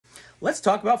let's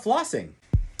talk about flossing.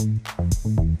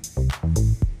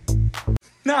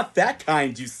 Not that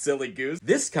kind, you silly goose.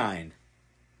 This kind.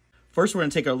 First, we're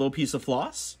gonna take our little piece of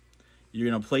floss. You're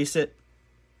gonna place it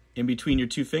in between your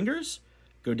two fingers,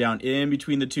 go down in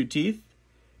between the two teeth,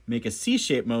 make a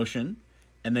C-shaped motion,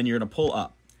 and then you're gonna pull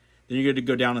up. Then you're gonna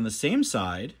go down on the same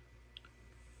side,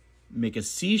 make a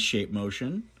C-shaped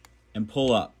motion, and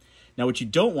pull up. Now, what you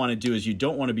don't wanna do is you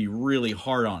don't wanna be really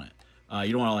hard on it.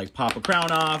 You don't wanna like pop a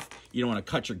crown off, you don't wanna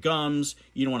cut your gums,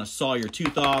 you don't wanna saw your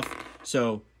tooth off,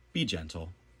 so be gentle.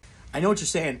 I know what you're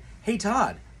saying. Hey,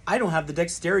 Todd, I don't have the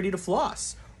dexterity to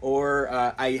floss, or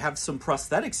I have some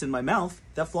prosthetics in my mouth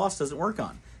that floss doesn't work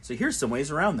on. So here's some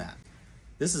ways around that.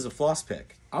 This is a floss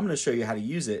pick. I'm gonna show you how to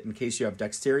use it in case you have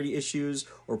dexterity issues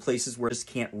or places where you just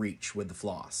can't reach with the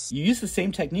floss. You use the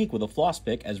same technique with a floss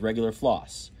pick as regular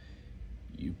floss.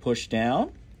 You push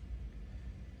down,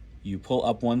 you pull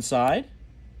up one side,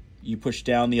 you push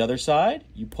down the other side,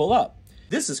 you pull up.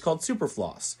 This is called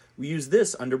superfloss. We use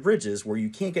this under bridges where you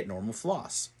can't get normal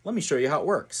floss. Let me show you how it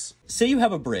works. Say you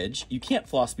have a bridge, you can't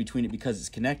floss between it because it's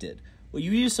connected. Well,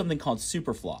 you use something called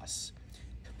superfloss,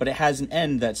 but it has an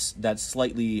end that's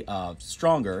slightly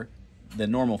stronger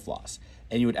than normal floss.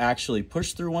 And you would actually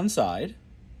push through one side,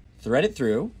 thread it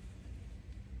through,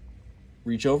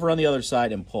 reach over on the other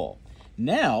side and pull.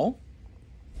 Now,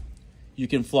 you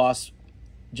can floss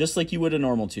just like you would a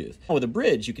normal tooth. With a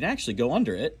bridge, you can actually go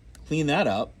under it, clean that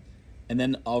up, and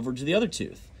then over to the other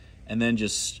tooth, and then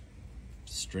just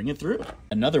string it through.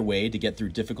 Another way to get through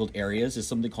difficult areas is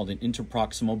something called an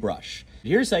inter-proximal brush.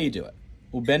 Here's how you do it.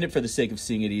 We'll bend it for the sake of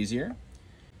seeing it easier.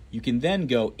 You can then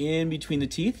go in between the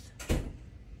teeth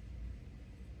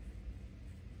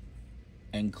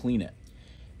and clean it.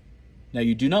 Now,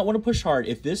 you do not want to push hard.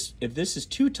 If this is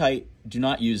too tight, do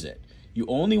not use it. You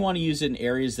only want to use it in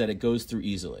areas that it goes through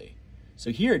easily.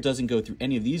 So here it doesn't go through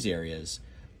any of these areas,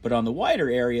 but on the wider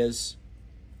areas,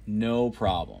 no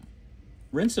problem.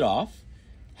 Rinse it off,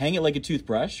 hang it like a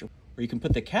toothbrush, or you can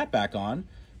put the cap back on,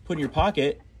 put in your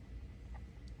pocket,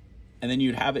 and then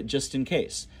you'd have it just in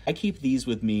case. I keep these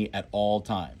with me at all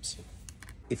times.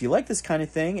 If you like this kind of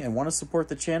thing and want to support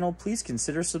the channel, please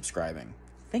consider subscribing.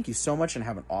 Thank you so much and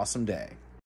have an awesome day.